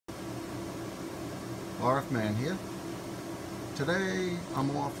RF Man here. Today I'm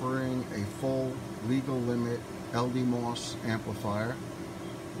offering a full legal limit LDMOS amplifier.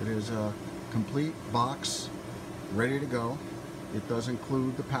 It is a complete box ready to go. It does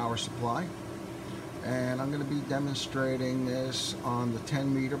include the power supply, and I'm going to be demonstrating this on the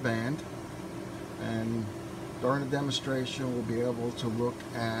 10-meter band, and during the demonstration we'll be able to look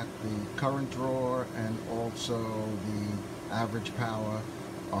at the current draw and also the average power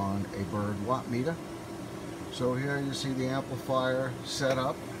on a bird watt meter. So here you see the amplifier set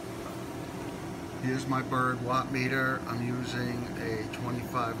up. Here's my bird watt meter. I'm using a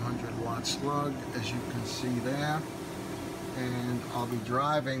 2500 watt slug, as you can see there, and I'll be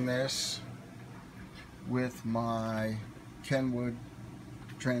driving this with my Kenwood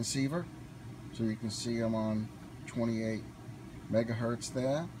transceiver. So you can see I'm on 28 megahertz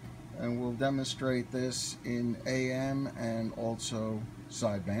there, and we'll demonstrate this in AM and also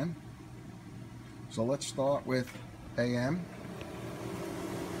sideband. So let's start with AM.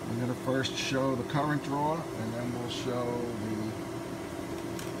 I'm going to first show the current draw, and then we'll show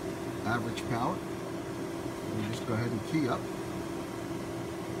the average power. We'll just go ahead and key up.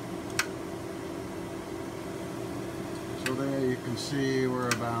 So there you can see we're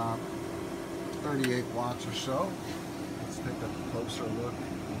about 38 watts or so. Let's take a closer look.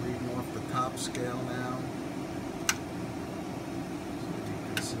 We're reading off the top scale now. So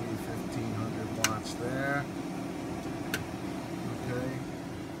you can see 1500 watts there. Okay.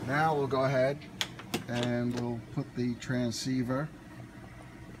 Now we'll go ahead and we'll put the transceiver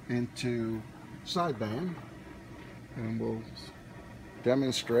into sideband, and we'll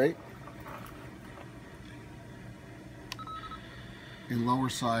demonstrate in lower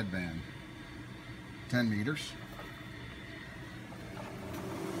sideband, 10 meters.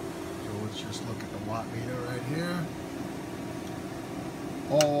 So let's just look at the watt meter right here.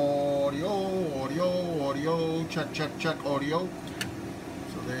 Audio, audio, audio, check, check, check, audio.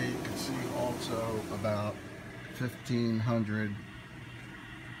 So there you can see also about 1500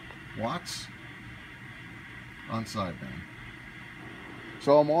 watts on sideband.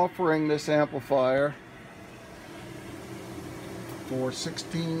 So I'm offering this amplifier for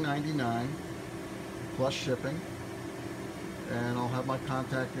 $16.99 plus shipping, and I'll have my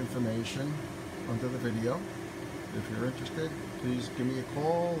contact information under the video. If you're interested, please give me a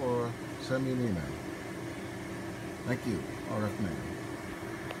call or send me an email. Thank you, RF Man.